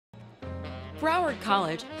Broward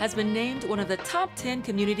College has been named one of the top 10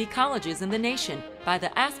 community colleges in the nation by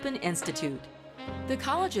the Aspen Institute. The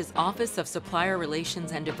college's Office of Supplier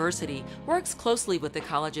Relations and Diversity works closely with the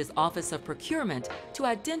college's Office of Procurement to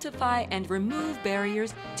identify and remove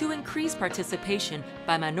barriers to increase participation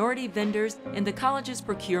by minority vendors in the college's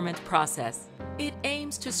procurement process. It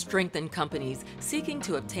aims to strengthen companies seeking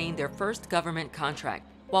to obtain their first government contract,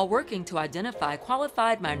 while working to identify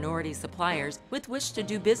qualified minority suppliers with which to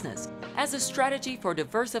do business as a strategy for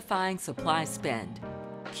diversifying supply spend.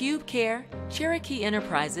 Cube Care, Cherokee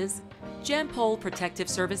Enterprises, Jampol Protective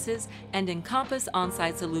Services, and Encompass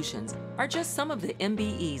Onsite Solutions are just some of the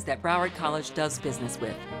MBEs that Broward College does business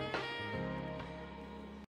with.